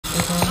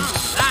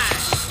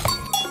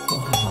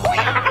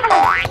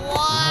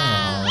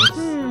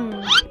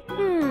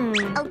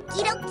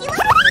Okie dokie.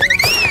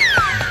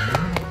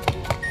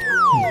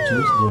 He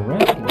chose the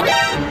red one.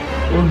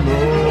 Oh no!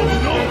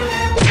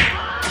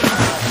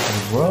 The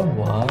wrong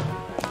one.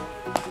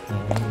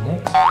 And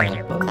next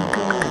apple go.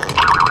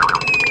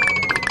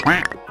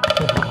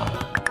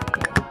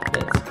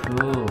 That's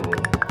cool.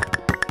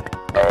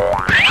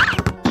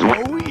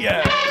 Oh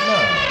yeah!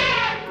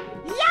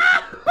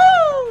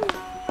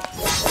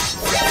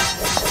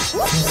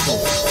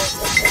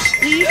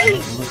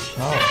 Look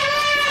sharp.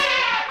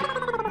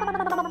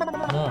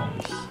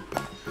 Nice.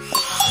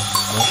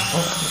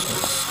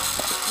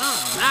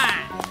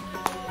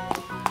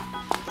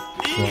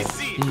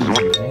 Easy!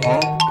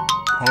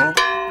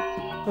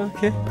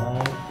 Okay.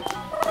 Alright.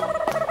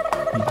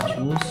 We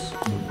choose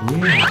the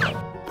green one.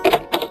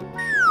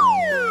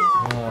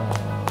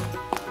 Wow.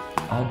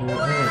 Other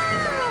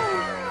elephant.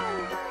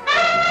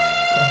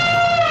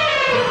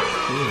 That's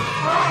good.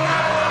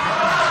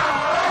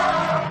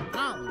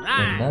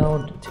 And now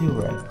the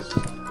T-Rex.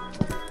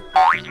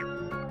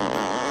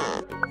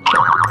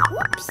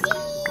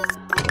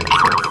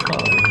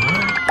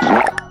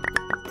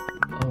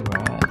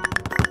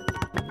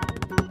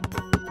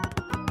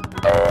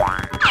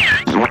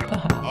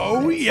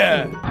 Oh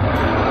yeah!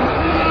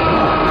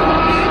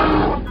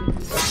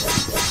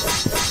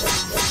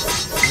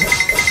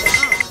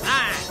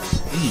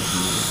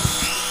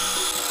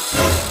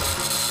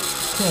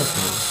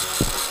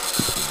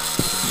 Careful.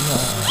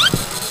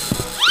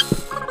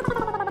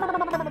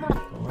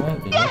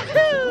 Alright, the next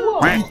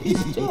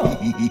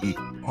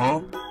Huh?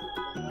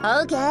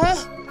 Okay.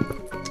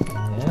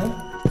 yeah.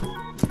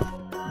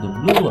 The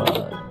blue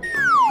one.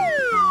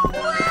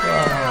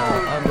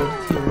 Wow, other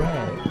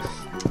T-Rex.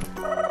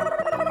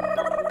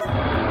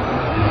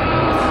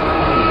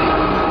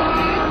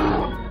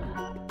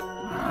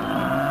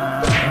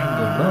 And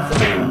the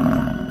buffalo.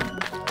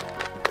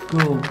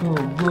 Go, go,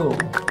 go.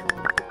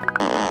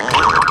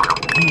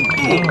 Good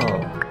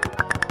job.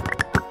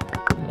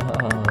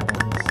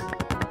 Nice.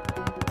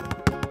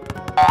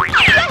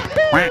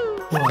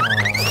 Wow.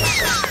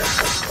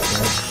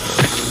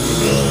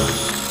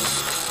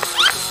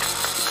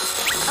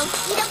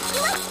 Okie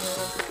dokie.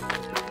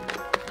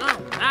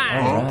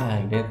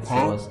 Alright, that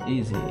was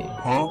easy.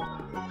 Huh?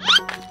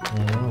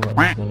 And what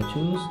is gonna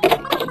choose?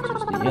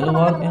 Choose the yellow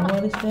one, and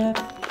what is that?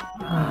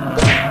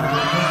 Nice.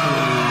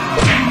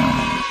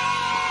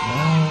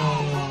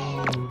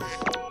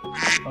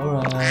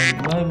 Alright,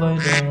 bye bye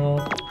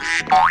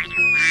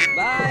dog.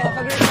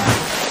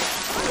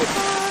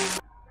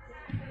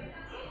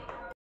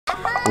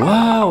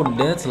 Wow,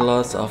 that's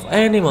lots of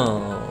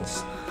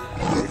animals.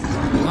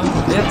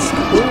 Wow, that's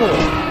cool.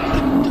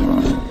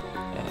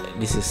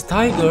 This is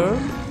tiger.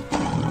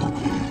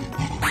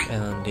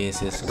 And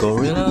this is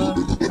gorilla.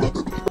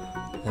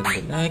 And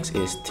the next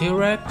is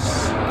T-Rex.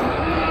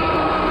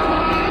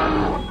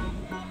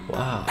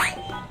 Wow.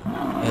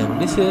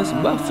 And this is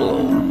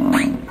buffalo.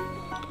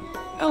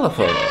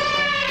 Elephant.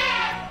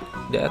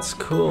 That's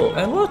cool.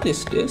 And what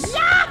is this?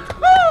 Wow.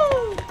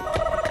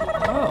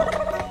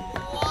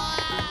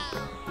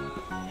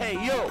 Hey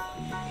yo!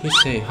 He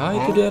say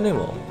hi to the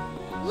animal.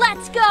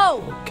 Let's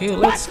go. Okay,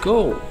 let's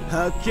go.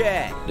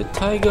 Okay! The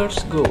tigers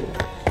go.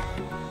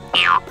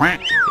 Slide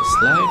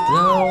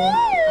down.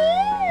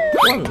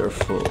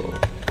 Wonderful.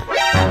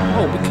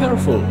 Oh, be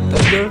careful,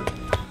 tiger.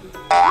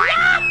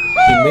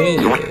 He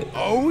made it.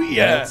 Oh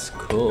yeah! That's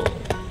cool.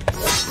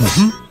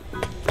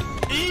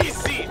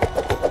 Easy!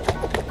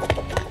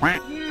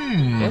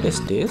 What is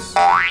this?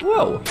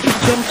 Wow, he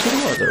jumped to the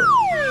water.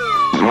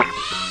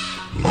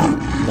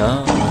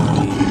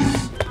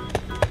 Nice.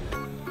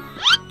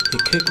 He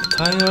kicked the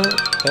tiger.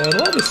 And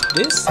what is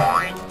this?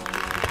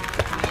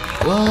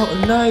 Wow,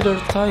 another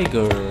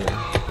tiger.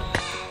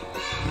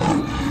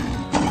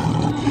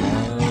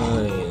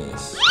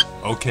 Nice.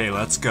 Okay,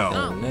 let's go.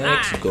 And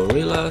next,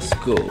 gorillas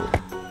go.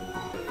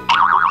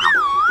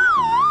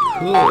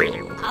 Cool.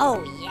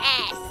 Oh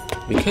yes.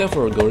 Be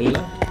careful,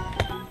 gorilla.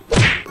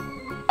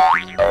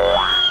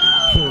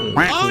 He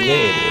made it.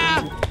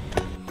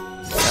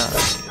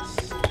 Nice.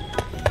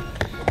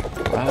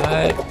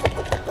 Right.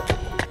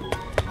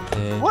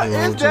 And What he is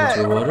will jump that?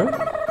 to the water.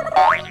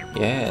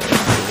 Yes.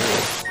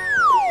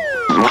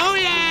 Oh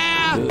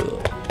yeah! Good.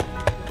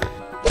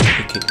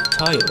 He kicked the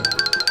tire.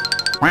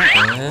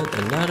 And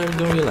another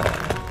gorilla.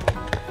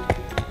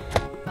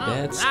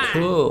 That's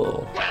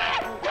cool.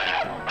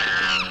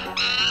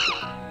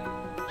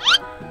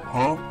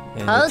 Huh?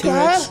 And the Okay.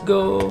 T-Rex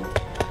go.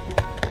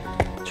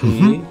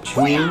 3,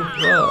 2, 1.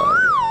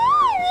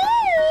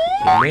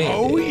 He made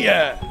Oh it.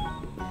 yeah!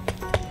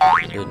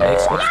 The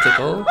next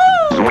obstacle.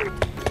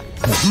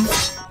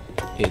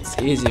 It's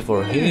easy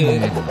for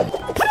him.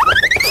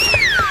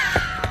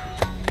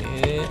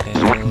 Okay,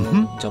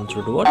 and jump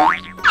through the water.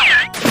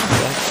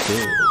 That's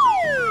good.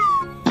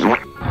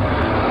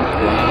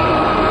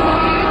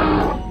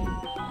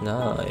 Wow.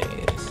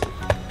 Nice.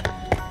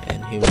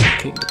 And he will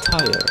kick the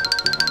tire.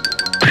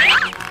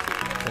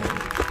 And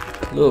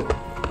look,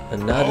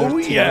 another Oh,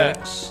 yeah.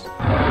 T-Rex.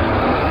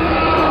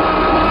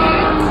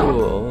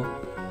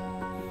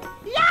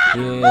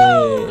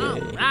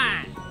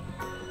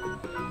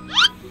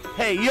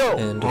 Hey, yo.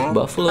 And the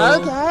buffalo.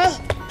 Okay.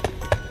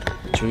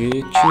 3,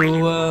 2,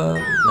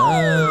 1.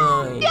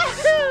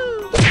 Nice.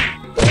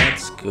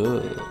 That's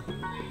good.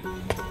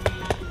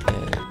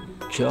 And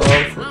jump.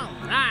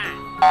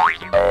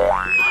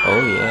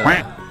 Oh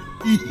yeah.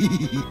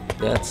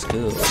 That's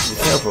good. Be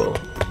careful.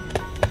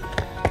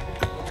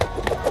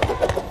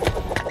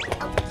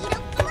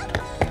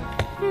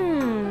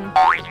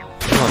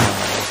 Wow,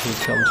 he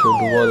comes through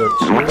the water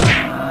too.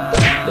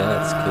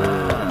 That's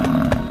good.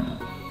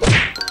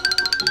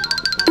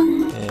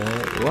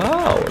 And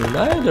wow,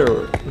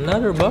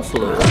 another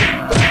buffalo.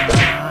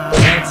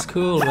 That's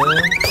cool,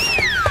 man.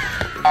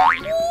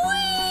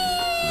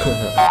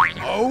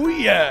 Oh,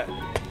 yeah.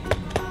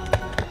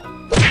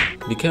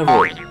 Be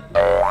careful.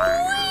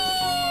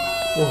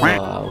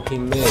 Wow, he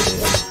made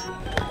it.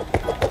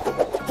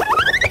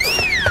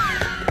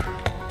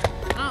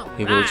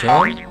 He will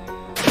jump.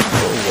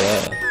 Oh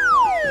yeah.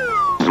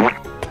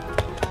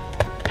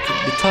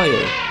 Be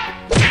tired.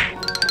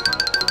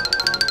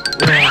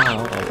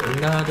 Wow,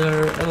 another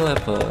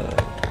elephant.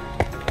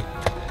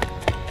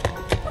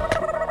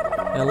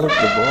 And look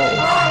the ball.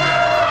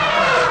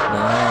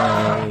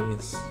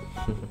 Nice.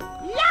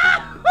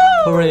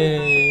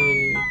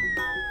 Hooray!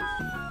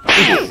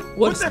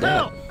 What's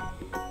that?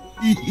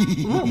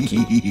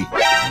 Monkey.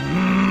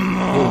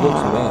 Oh,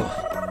 looks bad.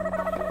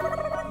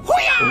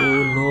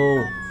 Oh no.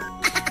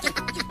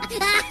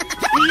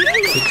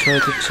 He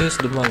tried to chase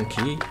the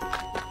monkey.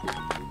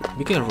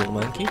 Be careful,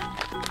 monkey.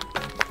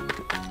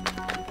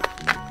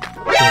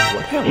 Oh,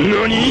 what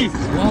happened?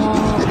 Wow.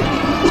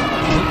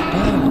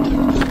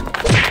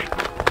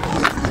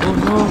 Oh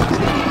no.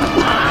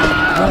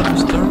 What,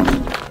 mister?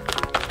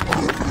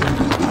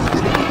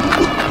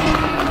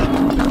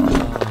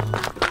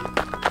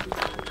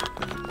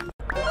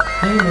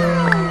 Hello.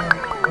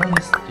 What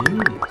is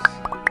this?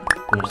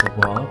 There's a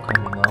ball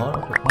coming out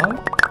of the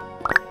pipe?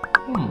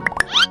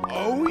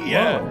 Oh,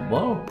 yeah.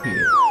 Wow, ball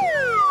here.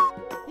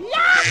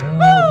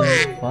 Now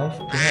there's 5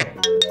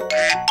 drops.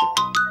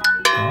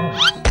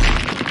 Nice.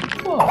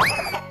 Wow.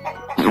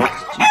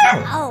 It's chicken.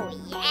 Oh,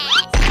 yes.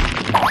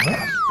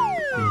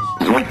 Next is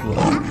chicken.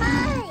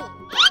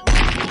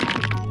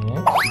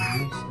 Next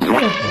is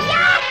elephant.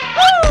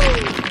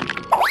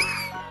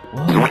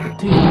 Wow, the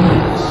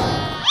T-Rex.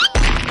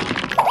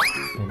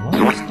 And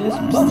what is this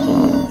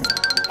buffalo?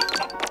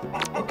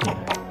 Okay.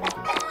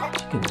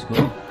 Chicken's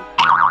good.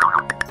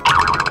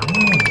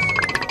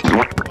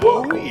 Nice.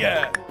 Oh,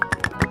 yeah.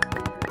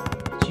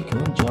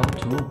 Chicken jump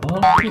to a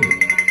ball pit.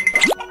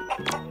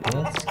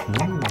 That's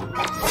cool.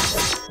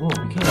 Oh,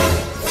 be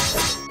careful.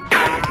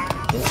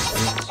 That's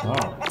good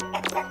sharp.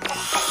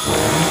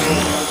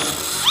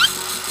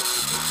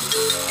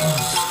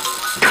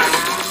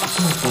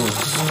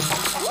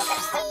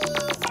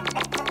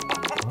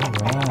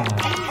 Alright,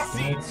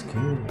 that's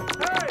good.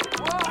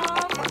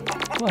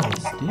 What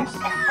is this?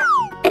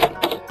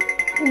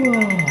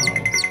 Wow.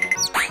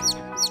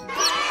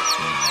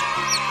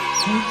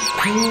 That's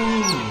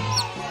cool.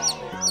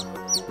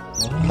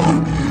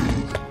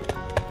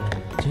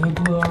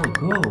 Jaguar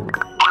go.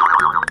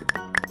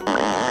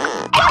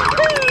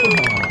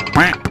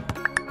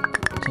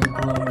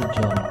 Jaguar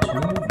jump to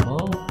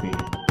ball pit.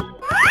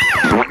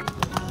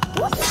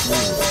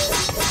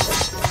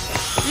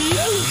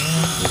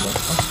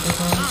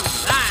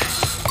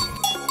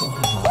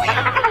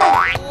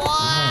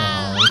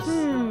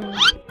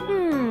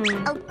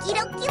 Okie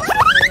dokie.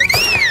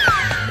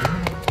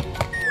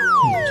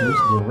 He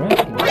chose the red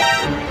one.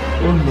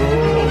 Oh no.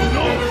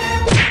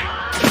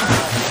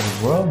 The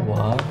wrong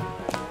one.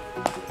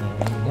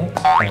 And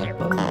next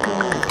apple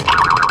go.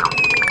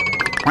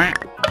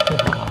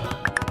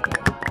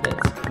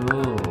 That's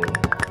cool.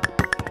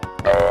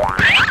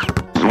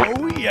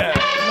 Oh, yeah.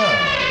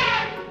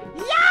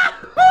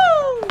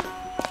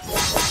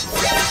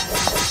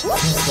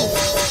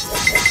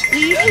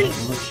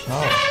 Look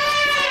sharp.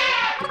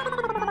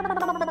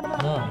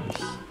 Nice.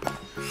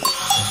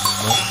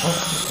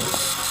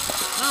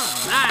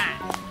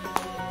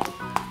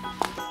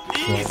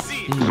 Easy.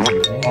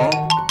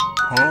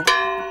 Huh?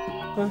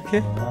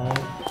 Okay.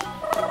 Alright.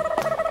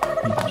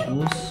 We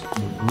choose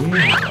the green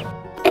one.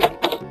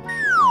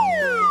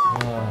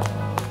 Wow.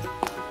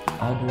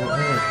 Other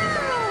elephant.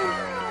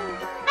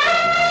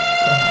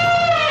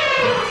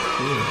 That's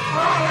good.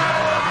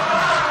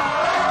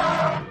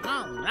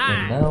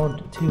 And now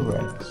the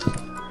T-Rex.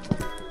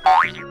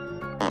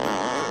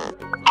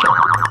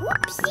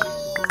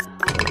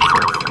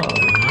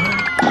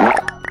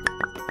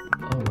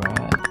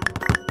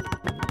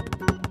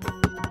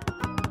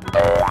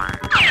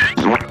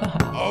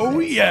 Oh,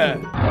 yeah.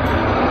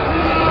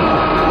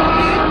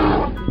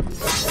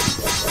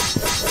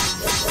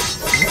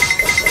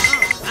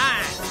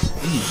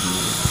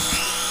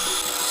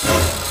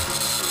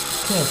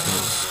 Careful.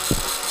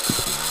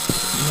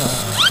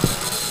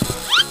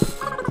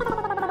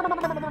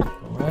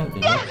 Alright, the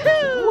next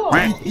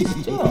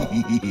one.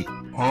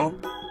 Huh?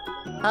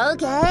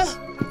 Okay.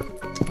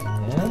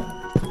 Yeah.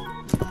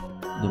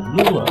 The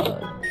blue one.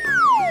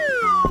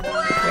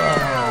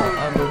 Wow,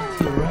 other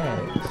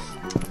T-Rex.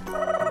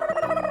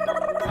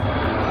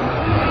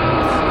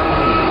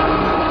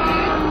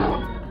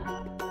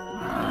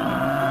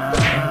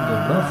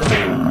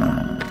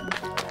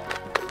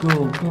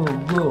 Go, go,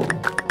 go.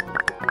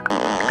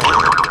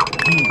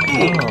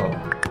 Good job.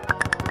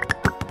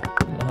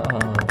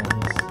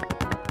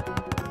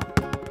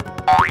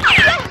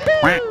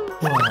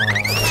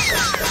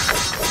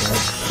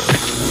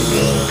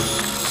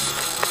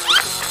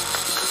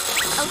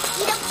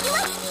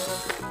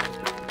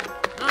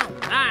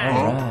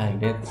 Alright,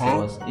 that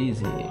was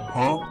easy.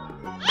 And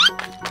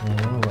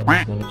what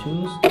is gonna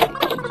choose?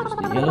 Choose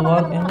the yellow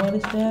one, and what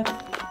is that?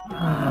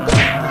 Nice.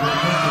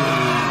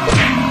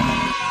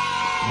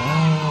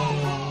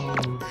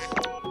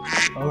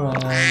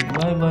 Alright,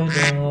 bye bye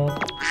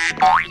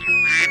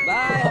dog.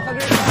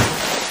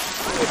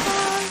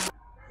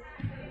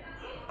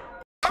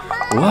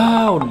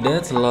 Wow,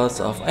 that's lots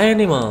of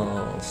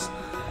animals.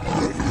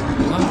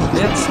 Wow,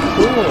 that's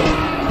cool.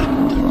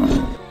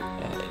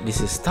 This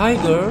is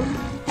tiger.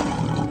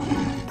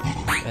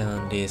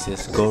 And this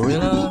is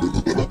gorilla.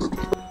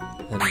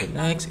 And the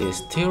next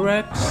is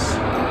T-Rex.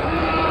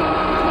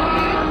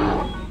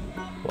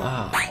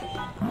 Wow.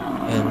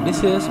 And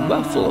this is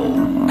buffalo.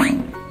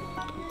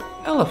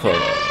 Elephant.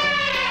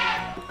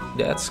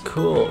 That's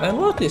cool. And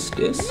what is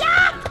this?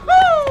 Wow.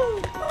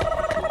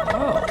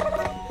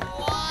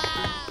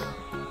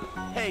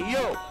 Hey,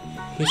 yo.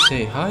 He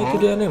say hi to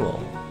the animal.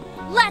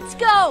 Let's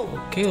go.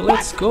 Okay,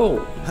 let's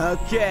go.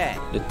 Okay.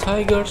 The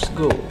tigers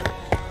go.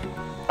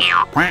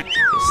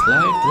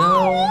 Slide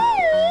down.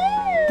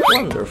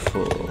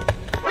 Wonderful.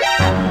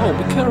 Oh,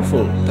 be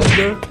careful,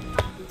 tiger.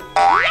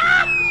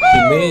 He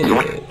made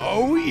it.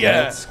 Oh,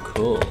 yeah. That's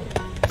cool.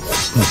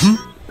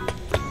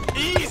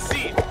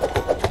 Easy.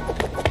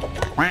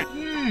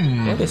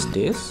 What is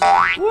this?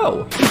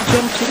 Wow, he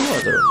jumped to the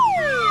water.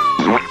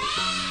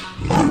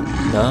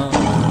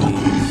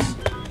 Nice.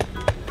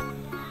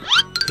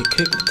 He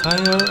kicked the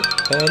tire.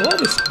 And what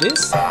is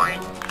this?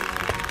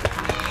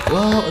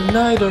 Wow,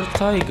 another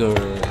tiger.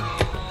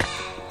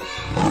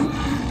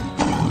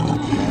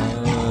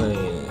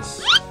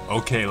 Nice.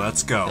 Okay,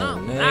 let's go.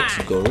 And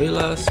next,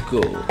 gorillas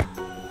go.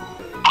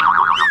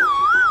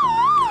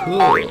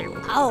 Cool.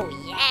 Oh,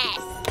 yes.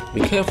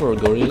 Be careful,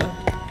 gorilla.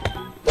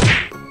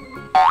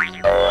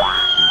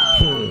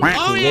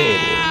 Oh, He made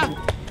yeah. it.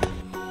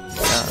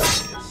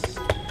 Nice.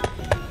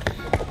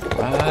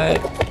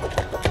 Right.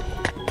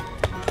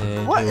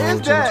 And What he will is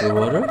jump that? to the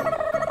water.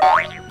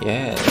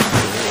 Yes.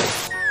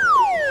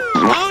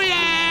 Oh,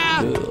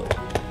 yeah. Good.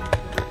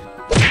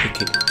 He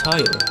kicked the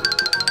tire.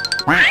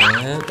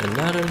 And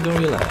another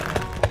gorilla.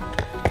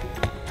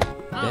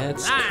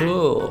 That's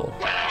cool.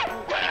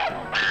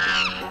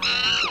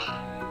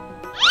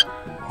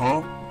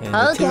 Huh? And the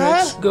Okay.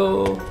 T-Rex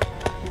go.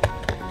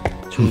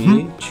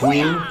 3, 2, 1.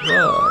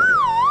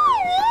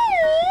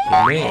 He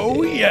made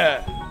Oh, it. yeah.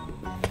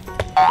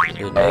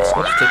 The next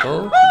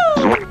obstacle.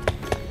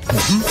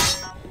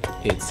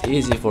 It's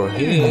easy for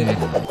him.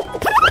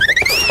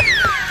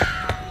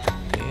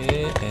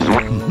 Okay,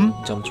 and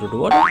jump through the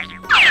water.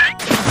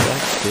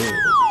 That's good.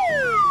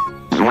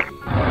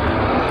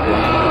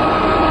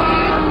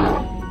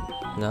 Wow.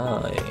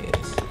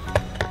 Nice.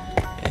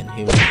 And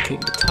he will kick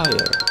the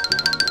tire.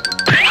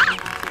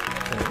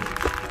 And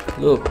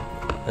look,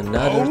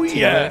 another Oh,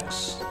 yeah.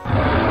 T-Rex.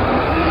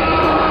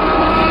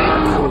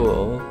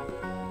 Cool.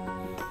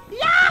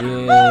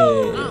 Yay.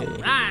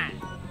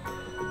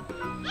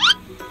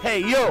 Hey,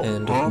 yo.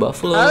 And the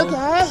buffalo.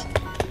 Okay.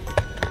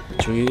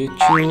 3, 2,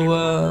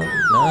 1.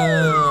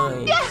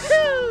 Nice.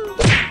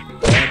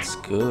 That's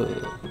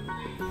good.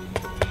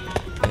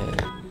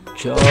 And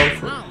jump.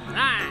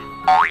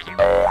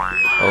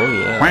 Oh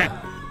yeah.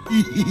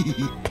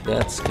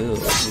 That's good.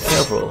 Be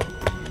careful.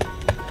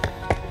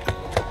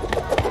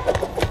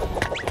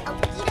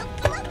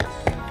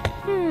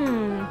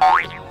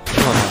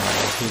 Wow,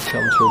 he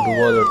comes through the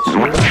water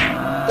too.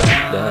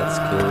 That's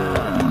good.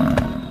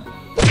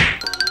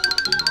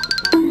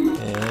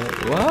 And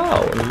wow,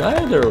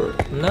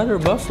 another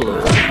buffalo.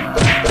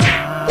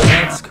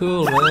 That's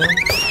cool, man.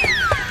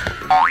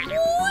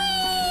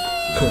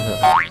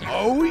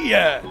 Oh,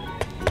 yeah.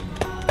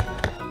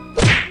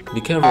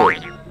 Be careful.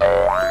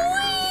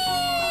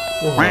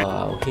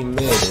 Wow, he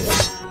made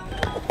it.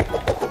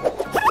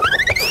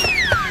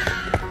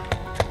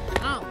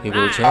 He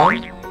will jump. Oh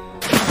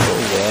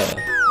yeah.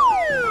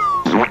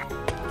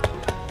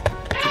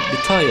 Kick the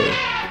tire.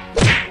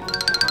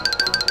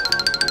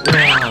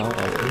 Wow,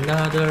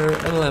 another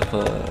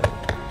elephant.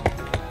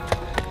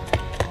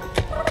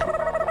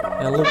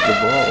 And look the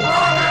ball.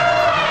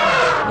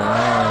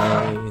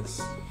 Nice.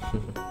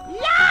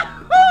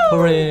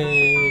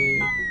 Hooray!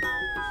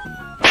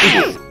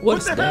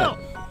 What's that?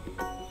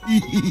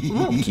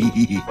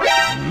 Monkey.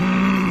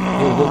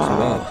 Oh, looks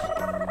bad.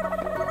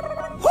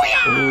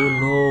 Oh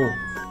no.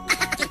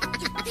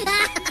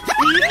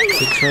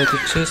 He tried to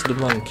chase the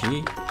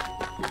monkey.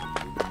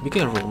 Be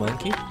careful,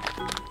 monkey.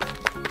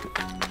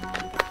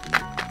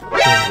 Oh,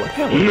 what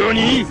happened?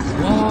 Nani?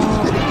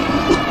 Wow.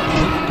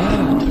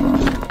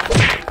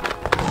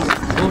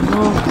 Oh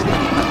no.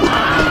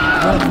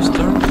 Run,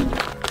 mister.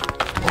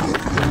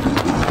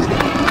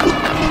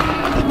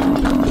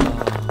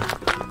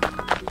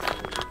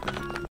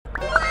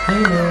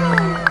 Hello.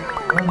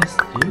 What is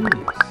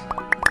this?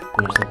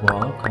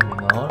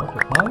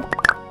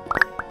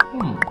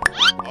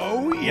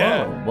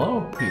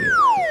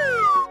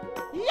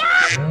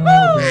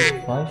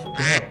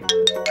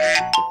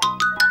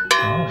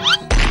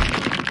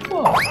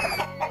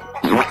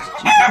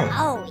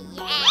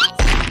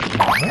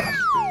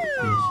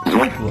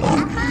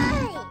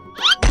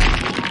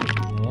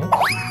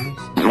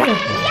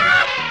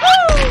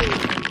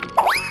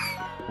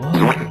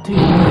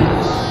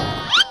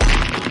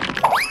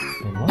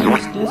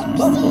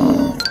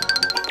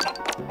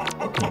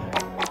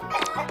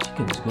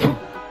 Chickens go.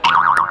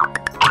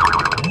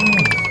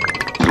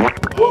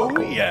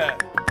 Oh yeah.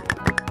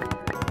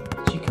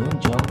 Chicken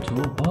jump to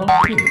ball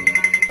pit.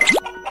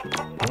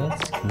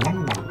 That's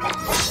cool.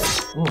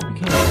 Oh, be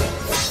careful.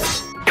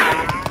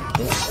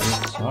 That's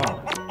good sharp.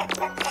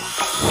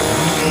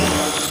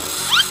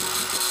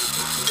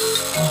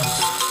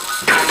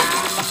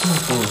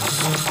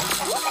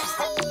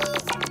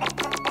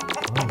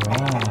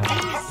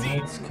 Alright,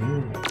 that's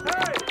cool.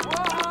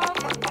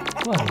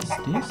 What is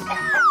this?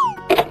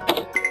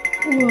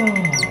 Wow!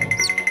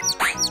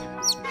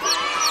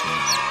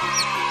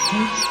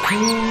 That's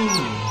cool!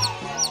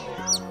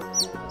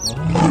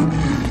 Wow!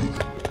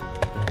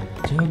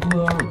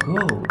 Jaguar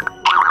go!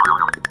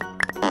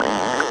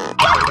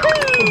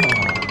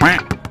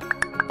 Wow.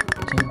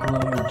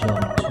 Jaguar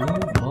jump to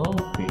ball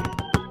pit.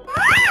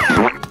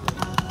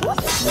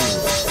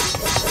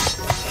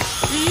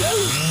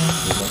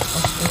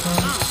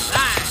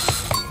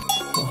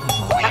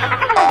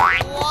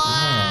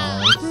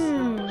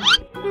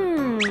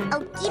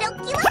 Okie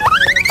dokie.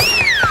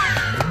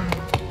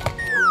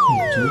 He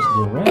chose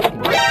the red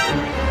one.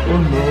 Oh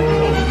no!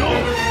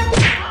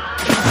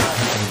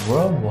 The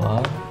brown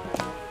one.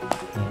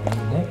 And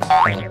next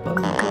apple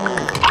go.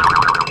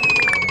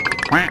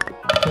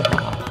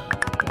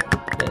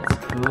 That's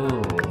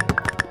cool.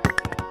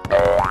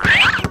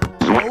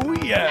 Oh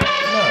yeah.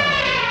 Nice.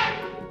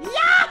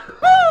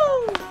 Yahoo!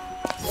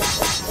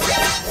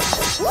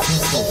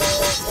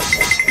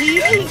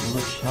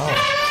 Look sharp.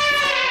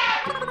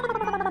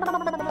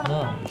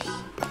 Nice.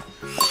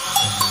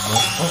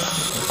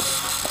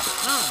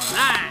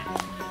 Alright.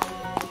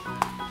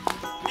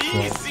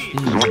 Easy.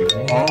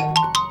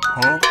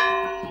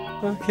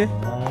 Okay.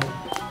 Alright.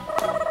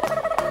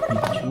 We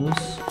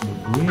choose the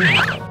green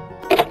one.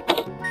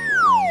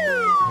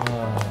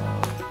 Wow.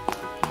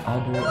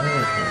 Other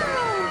elephant.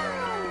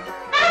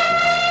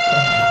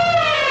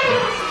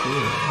 That's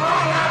cool.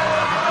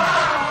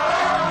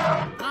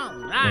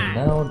 And Alright.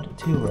 now the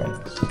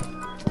T-Rex.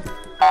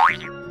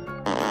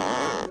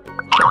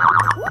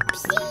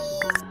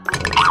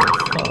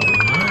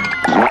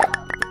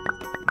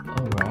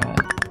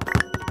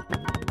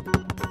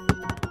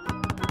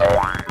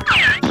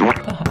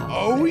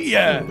 Oh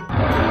yeah.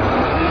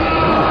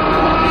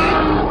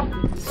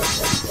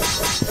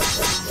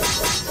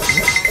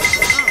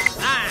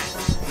 Alright.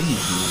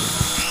 Easy.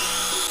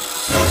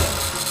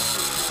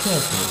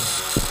 Careful.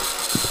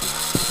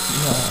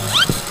 Yeah.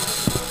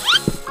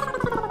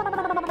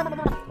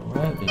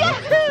 Alright, the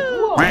next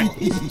one. Wow,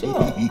 easy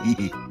job.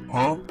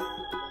 Huh?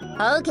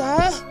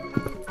 Okay.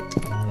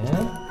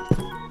 Yeah.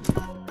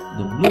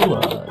 The blue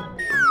one.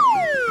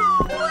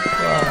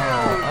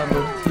 Wow,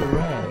 other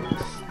T-Rex.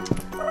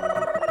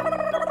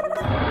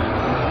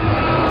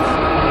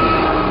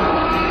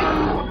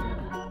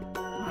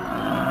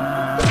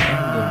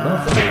 And the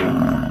buffalo.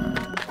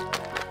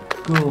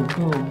 Go,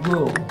 go, go.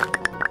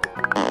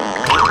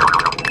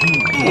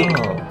 Good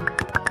job.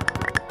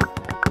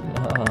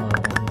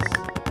 Nice.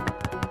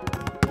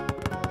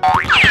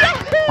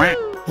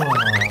 Wow.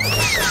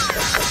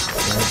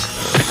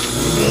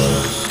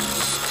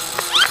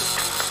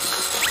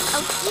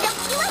 Okie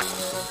dokie.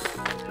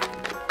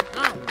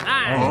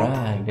 Alright.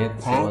 Alright, that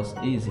was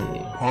easy.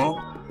 Huh?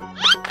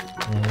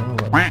 Now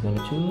what is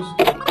gonna choose?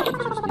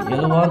 Choose the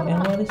yellow one, and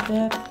what is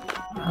that?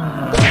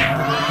 Nice.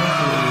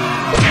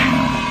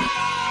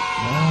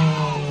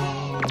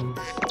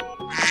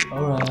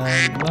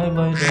 Alright, bye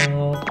bye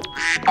dog.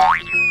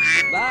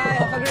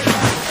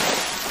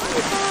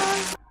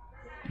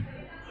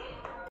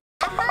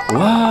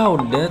 Wow,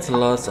 that's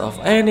lots of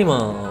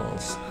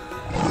animals.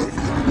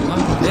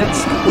 Wow,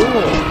 that's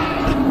cool.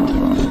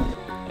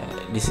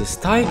 This is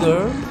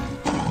tiger.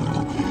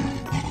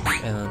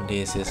 And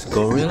this is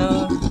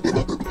gorilla.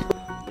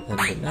 And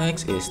the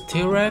next is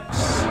T-Rex.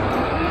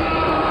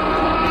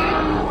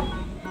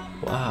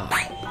 Wow.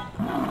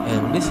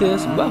 And this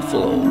is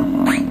buffalo.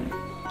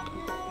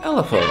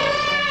 Elephant.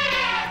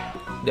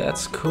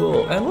 That's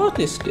cool. And what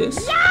is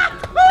this?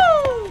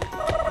 Yahoo!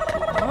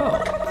 Wow.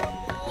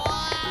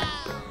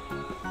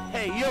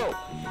 Hey yo.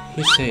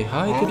 He say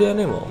hi to the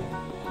animal.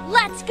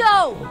 Let's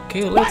go!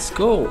 Okay, let's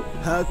go.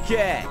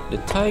 Okay. The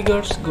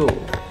tigers go.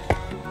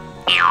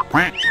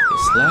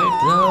 Slide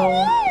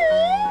down.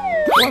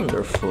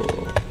 Wonderful.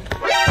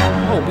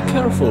 Oh, be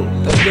careful,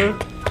 tiger.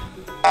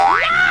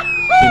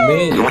 He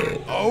made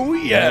it. Oh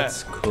yeah.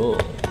 That's cool.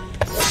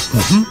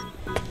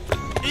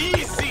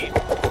 Easy.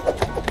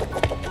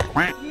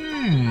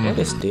 What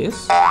is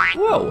this?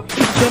 Wow,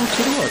 he jumped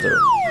to the water.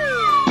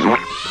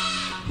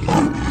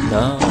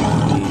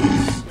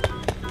 Nice.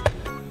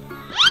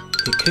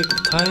 He kicked the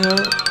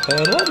tire.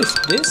 And what is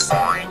this?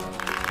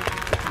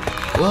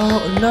 Wow,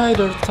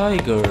 another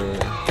tiger.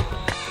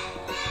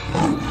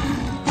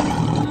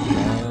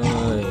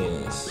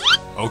 Nice.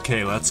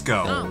 Okay, let's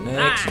go. And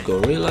next,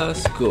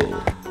 gorillas go.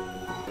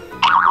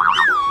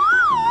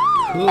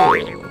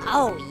 Cool.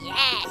 Oh,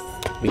 yes.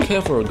 Be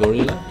careful,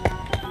 gorilla.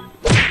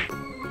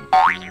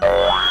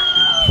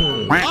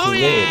 Oh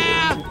he made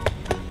yeah. it.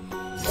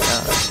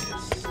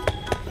 Nice.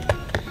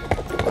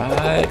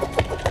 Right.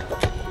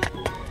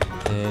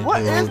 And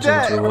What he will is jump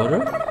that? to the water.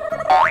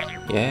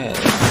 Yeah.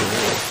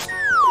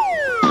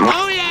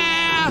 Oh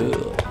yeah!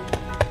 Good.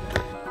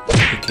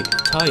 He kicked the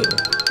tire.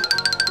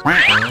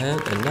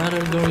 And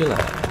another gorilla.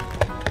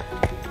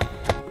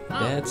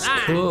 That's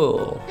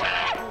cool.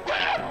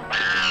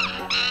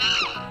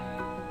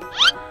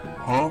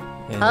 Huh?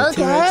 And the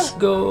T-Rex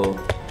go.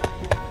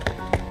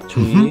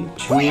 3,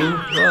 2, 1.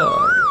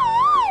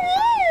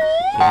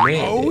 He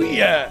made Oh it.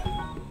 yeah!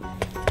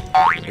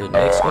 The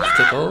next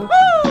obstacle.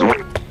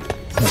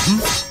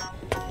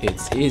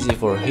 It's easy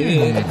for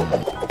him.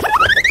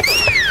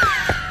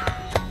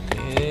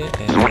 Okay,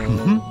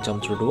 and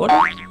jump through the water.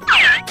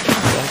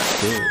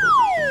 That's good.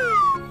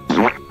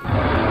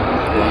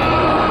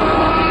 Wow.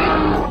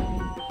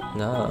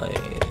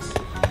 Nice.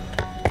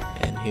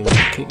 And he will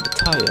kick the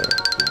tire.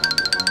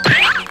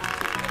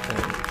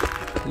 And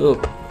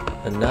look,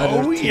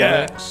 another Oh,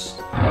 yeah. T-Rex.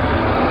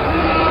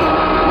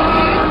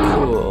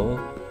 Cool.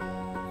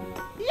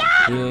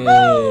 Yay.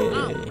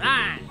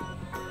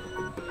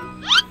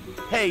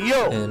 Hey,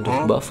 yo. And the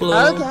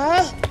buffalo.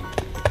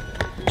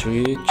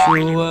 3, 2,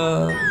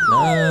 1.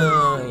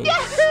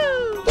 Nice.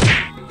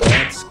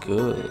 That's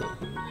good.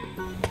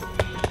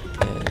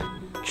 And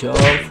jump.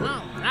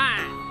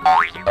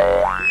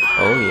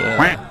 Oh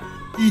yeah.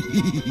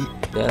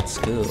 That's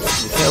good. Be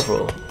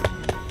careful.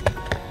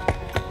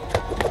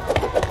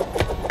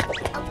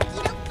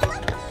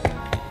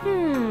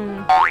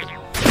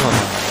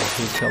 Wow,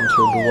 he come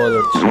through the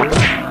water too.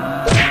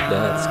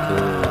 That's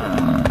good.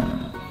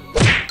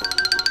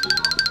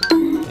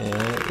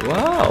 And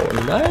wow,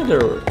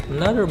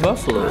 another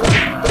buffalo.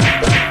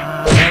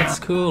 That's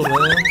cool,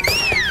 man.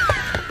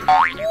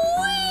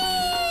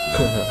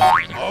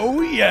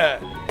 Oh yeah!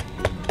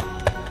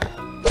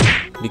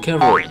 Be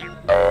careful.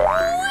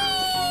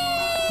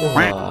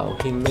 Wow,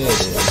 he made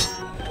it.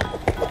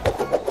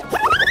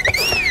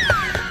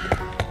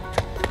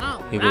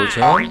 He will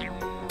jump. Oh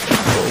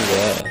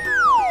yeah.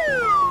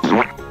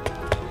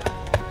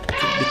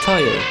 Kick the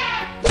tire.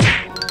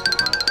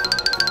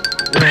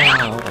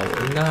 Wow,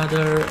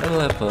 another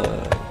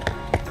elephant.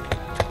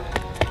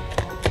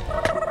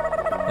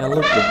 And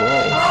look the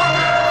ball.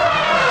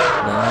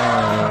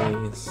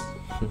 Nice.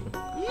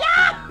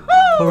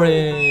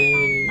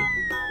 Hooray!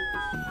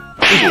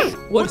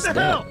 What's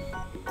that?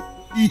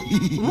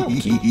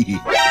 Monkey.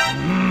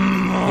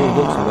 Oh,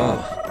 looks bad.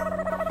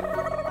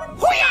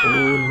 Oh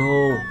no.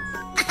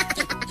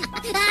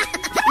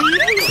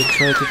 He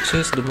tried to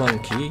chase the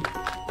monkey.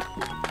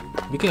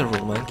 Be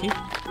careful, monkey.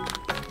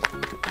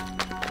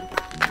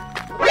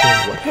 Oh,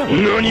 what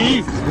happened?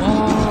 Nani?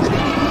 Wow.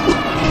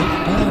 Look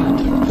that.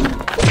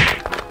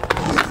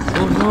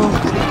 Oh no.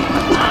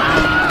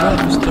 Run,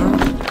 mister.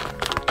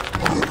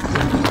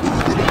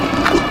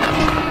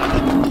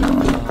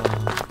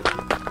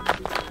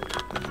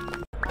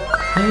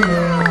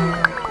 Hello,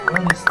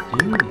 what is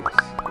this?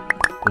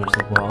 There's a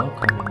ball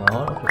coming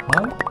out of the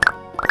pipe?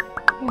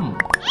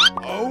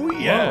 Oh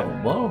yeah!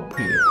 Wow, ball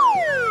pit.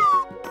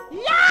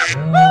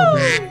 Wow,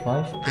 there's 5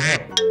 blocks.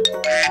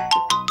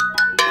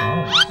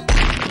 Nice.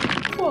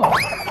 Wow.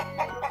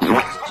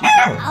 It's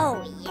chicken. Oh,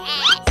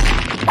 yes.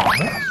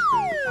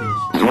 Next is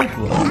 2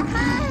 blocks.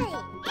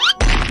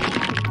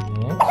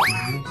 Next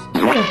is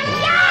elephant.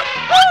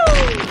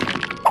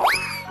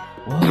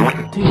 Wow,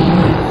 the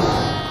T-Rex.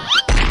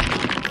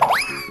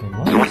 And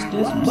what is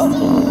this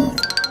buffalo?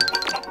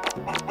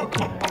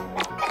 Okay,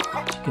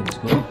 chicken's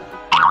good.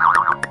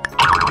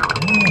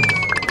 Nice.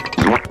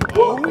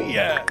 Oh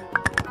yeah!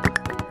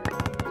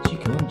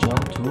 Chicken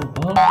jump to a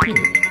ball pit.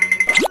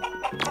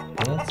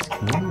 That's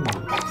cool.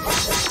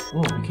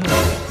 Oh, be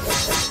careful.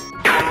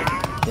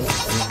 That's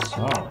good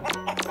sharp.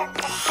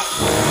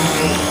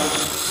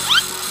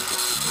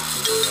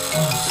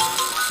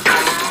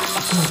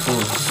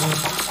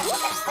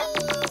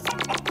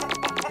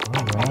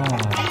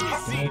 Alright,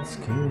 that's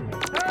cool.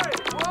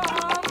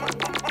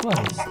 What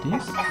is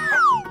this?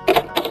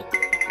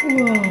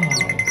 Wow!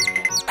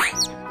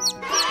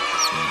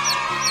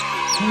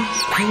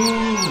 That's cool!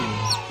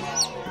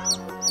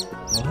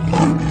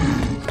 Wow!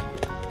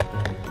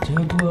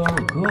 Jaguar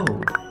go!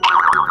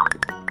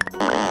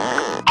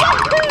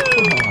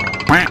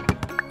 Wow!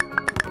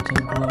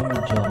 Jaguar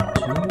jump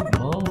to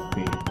ball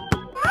pit.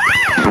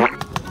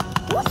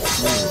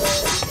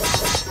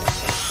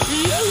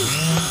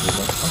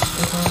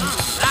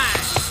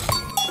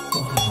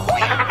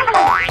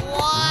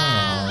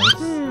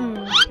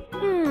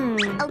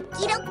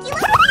 Okie dokie.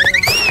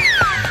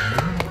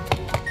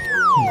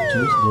 He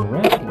chose the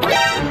red one.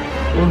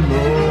 Oh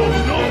no!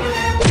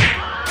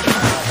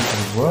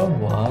 The wrong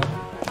one.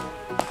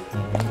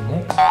 And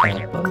next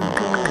happen go.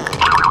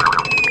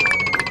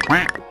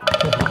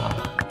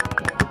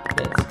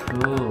 That's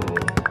cool.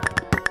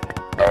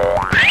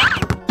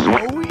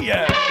 Oh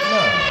yeah!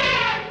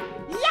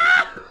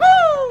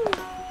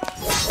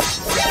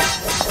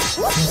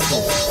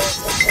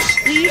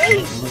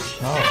 Nice. Look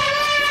sharp.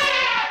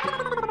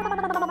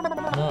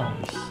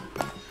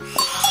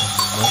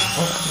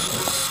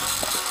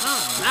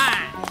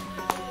 Nice.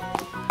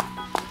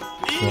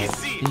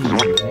 Easy! Easy,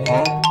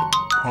 man.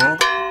 Huh?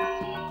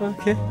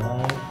 Okay.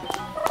 Alright.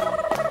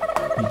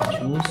 We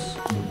choose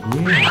the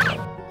green one.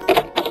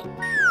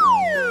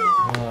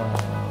 Wow.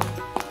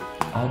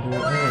 Other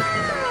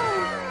elephant.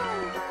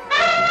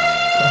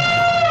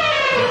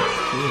 That's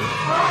good.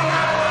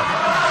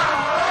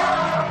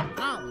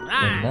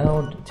 And now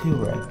the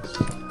T-Rex.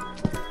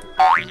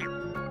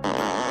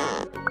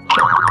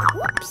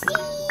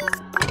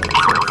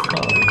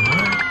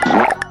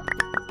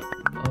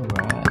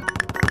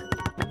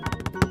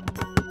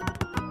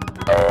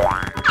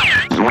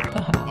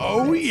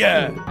 Oh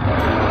yeah.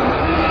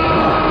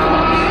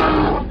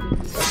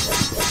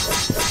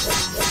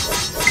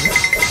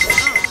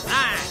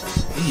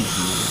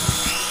 Easy.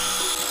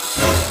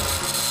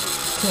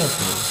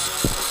 Careful.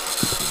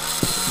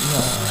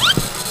 Yeah.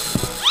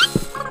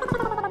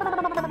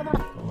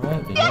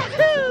 Alright, the next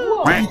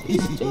one.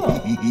 Easy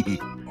job.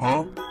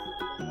 Huh?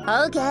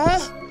 Okay.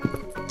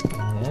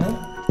 Yeah.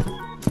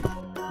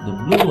 The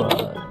blue one.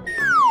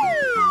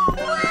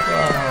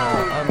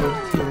 Wow, other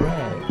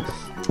T-Rex.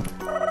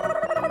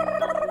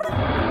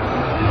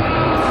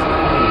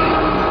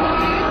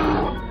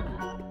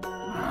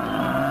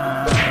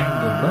 And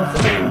the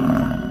buffalo.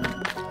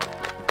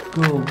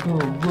 Go, go,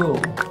 go.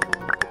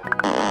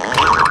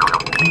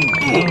 Good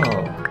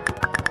job.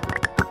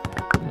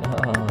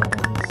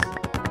 Nice.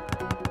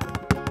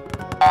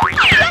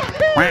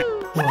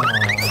 Wow.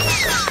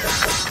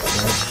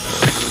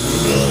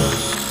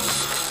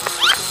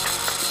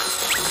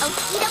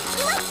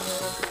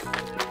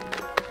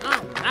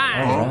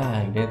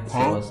 Alright, that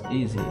was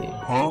easy.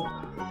 Huh?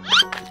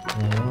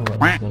 Now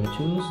what is gonna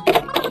choose?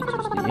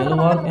 Choose the yellow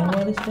one, and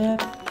what is that?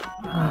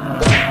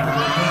 Nice.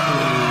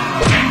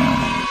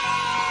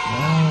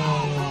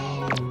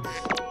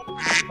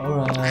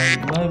 Alright,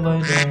 bye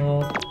bye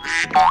dog.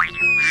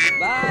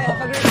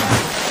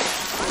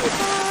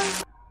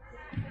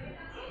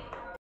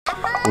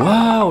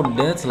 Wow,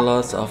 that's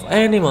lots of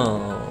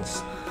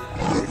animals.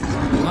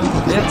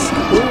 Wow, that's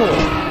cool.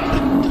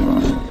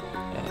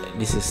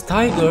 This is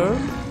tiger,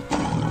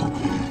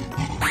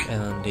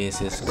 and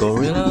this is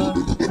gorilla,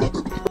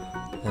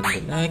 and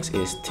the next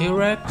is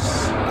T-Rex.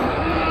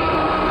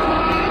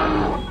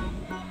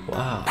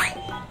 Wow,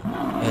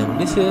 and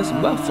this is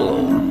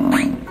buffalo,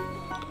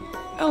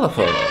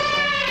 elephant.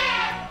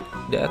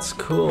 That's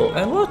cool.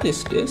 And what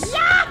is this?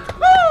 Wow.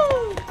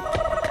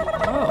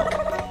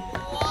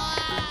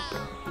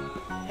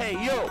 Hey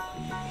yo.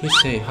 He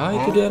say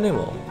hi to the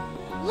animal.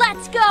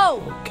 Let's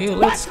go. Okay,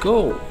 let's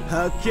go.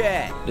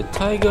 Okay. The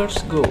tigers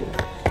go.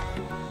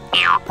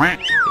 Slide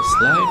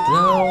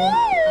down.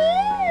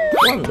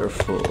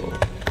 Wonderful.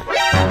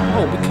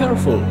 Oh, be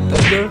careful,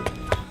 tiger.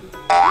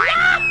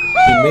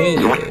 He made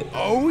it.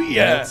 Oh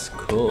yeah. That's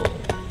cool.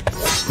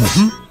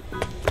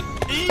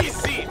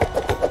 Easy.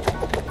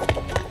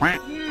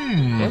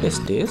 What is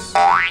this?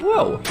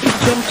 Wow, he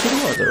jumped to the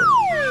water.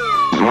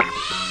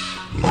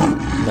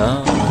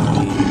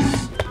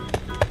 Nice.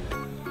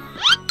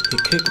 He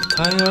kicked the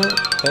tiger.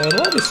 And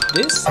what is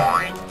this?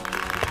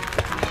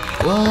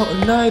 Wow,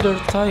 another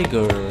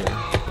tiger.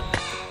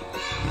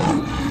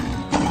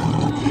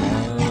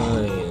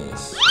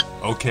 Nice.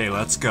 Okay,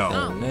 let's go.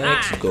 And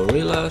next,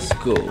 gorillas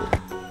go.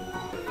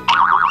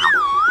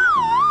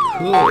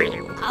 Cool.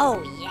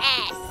 Oh,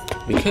 yes.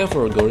 Be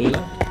careful,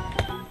 gorilla.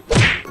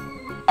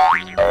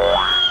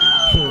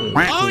 He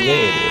made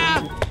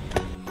it.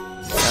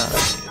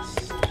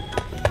 Nice.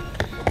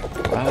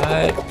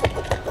 Right.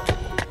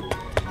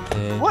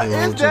 And What he is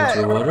will jump that? to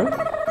the water.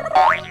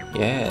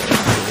 Yes.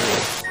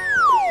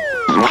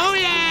 Oh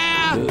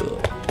yeah. Good.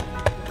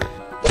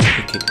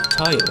 He kicked the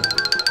tire.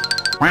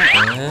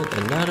 And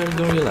another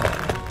gorilla.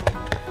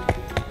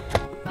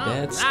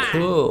 That's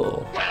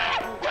cool.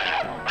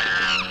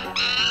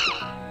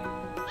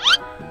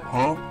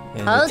 Huh?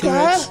 And the Okay.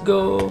 T-Rex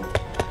go.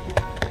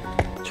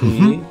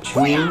 3, 2,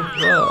 1.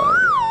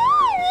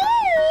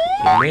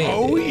 He made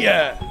Oh it.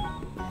 yeah.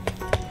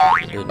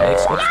 The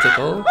next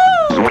obstacle.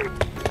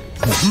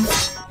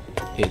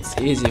 It's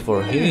easy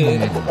for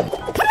him.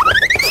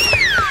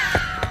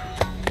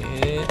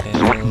 Okay,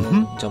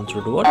 and jump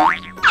through the water.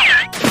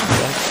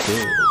 That's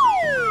good.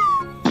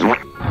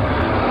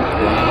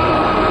 Wow.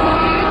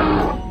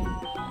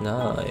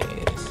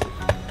 Nice.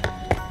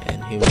 And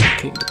he will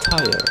kick the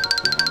tire.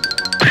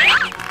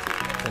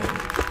 And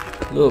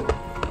look,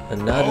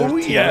 another Oh,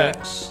 yeah.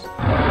 T-Rex.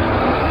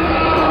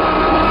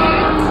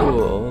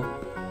 Cool.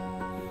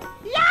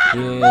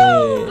 Yay.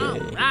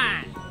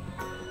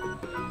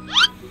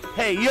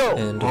 Hey yo.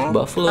 And the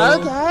buffalo.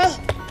 Okay.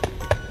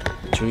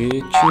 3,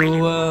 2,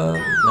 1.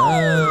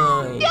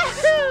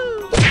 Nice.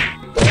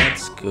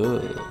 That's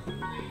good.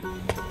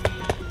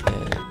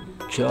 And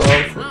jump.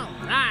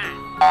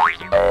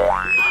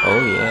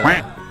 Oh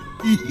yeah.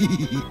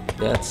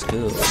 That's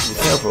good. Be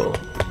careful.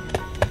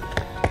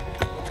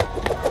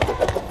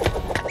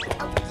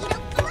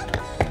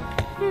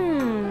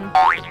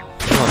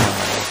 Wow,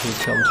 he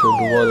jumped through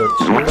the water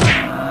too.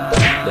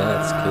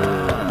 That's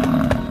good.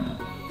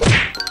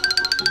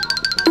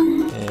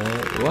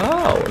 And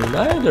wow,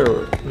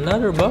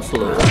 another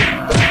buffalo.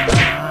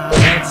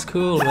 That's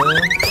cool,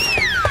 man.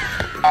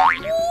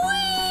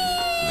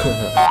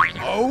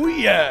 Oh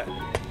yeah.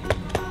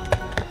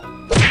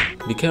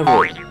 Be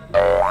careful.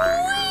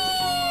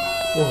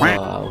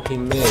 Wow, he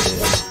made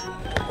it.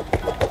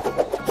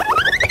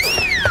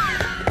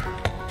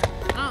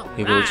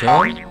 He will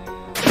jump.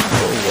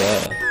 Oh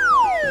yeah.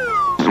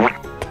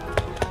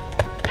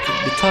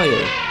 Be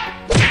tired.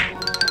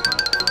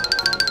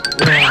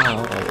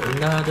 Wow,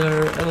 another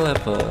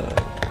elephant.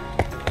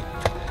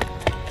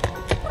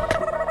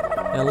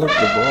 And look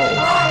the ball.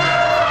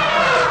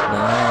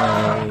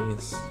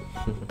 Nice.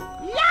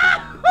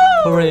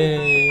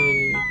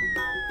 Hooray!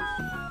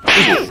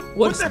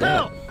 What's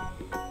that?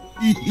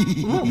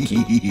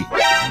 Monkey.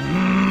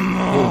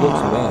 Oh,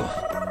 looks bad.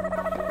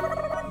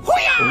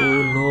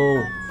 Oh no!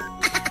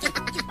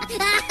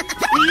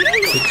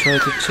 He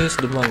tried to chase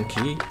the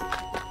monkey.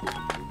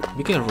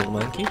 Be careful,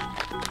 monkey.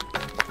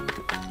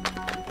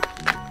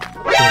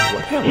 Oh,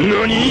 what happened?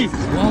 Nani?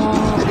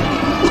 Wow!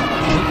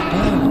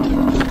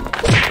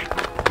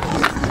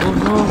 Oh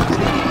no!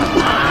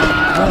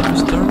 Run,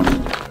 mister!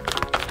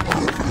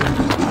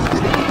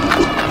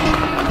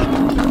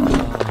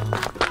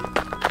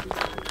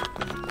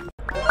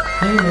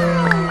 Hey there!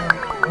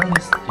 What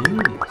is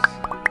this?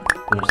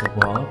 There's a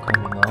ball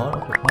coming out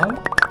of the pipe?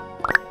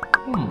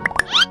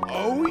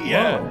 Oh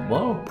yeah.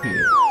 Wow, ball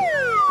pit.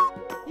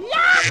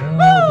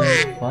 Wow,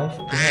 there's 5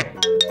 balls.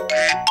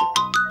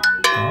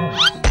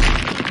 Nice.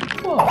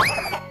 Wow.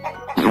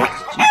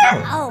 Chicken.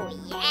 Oh,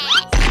 yes.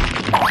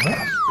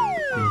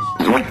 Next is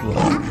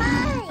jaguar.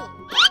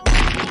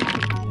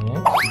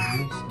 Next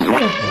is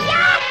elephant.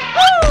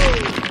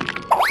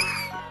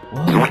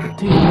 Wow, the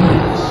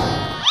T-Rex.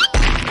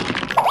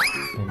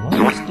 And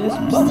what is this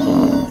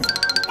buffalo?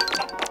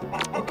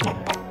 Okay,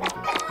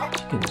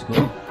 chicken's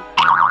good.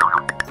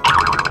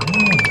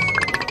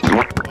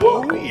 Nice.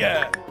 Oh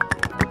yeah.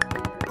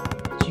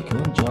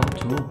 Chicken jump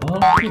to a ball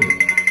pit.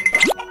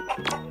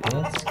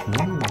 That's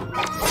good.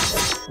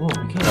 Oh,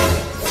 be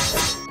careful.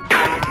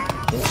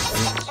 That's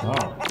good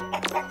sharp.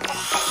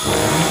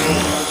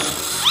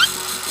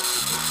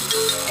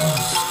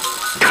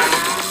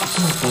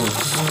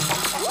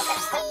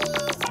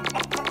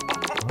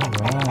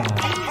 Alright,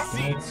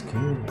 that's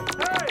good.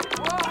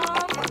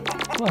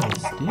 What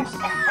is this?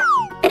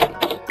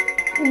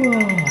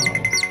 Wow!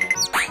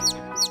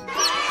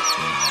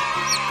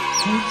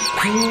 That's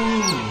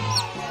cool!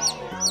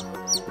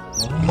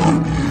 Wow!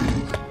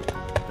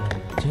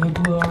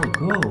 Jaguar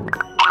go!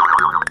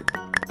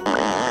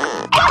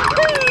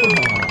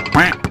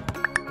 Wow!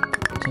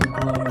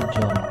 Jaguar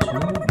jump to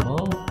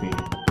ball pit.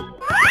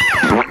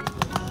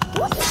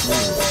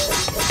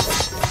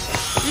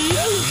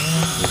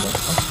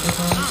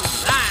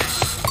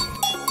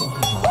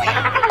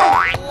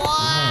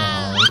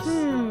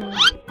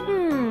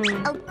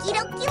 Okie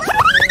dokie.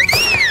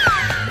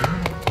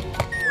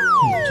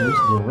 He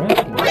chose the red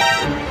one.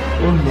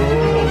 Oh no!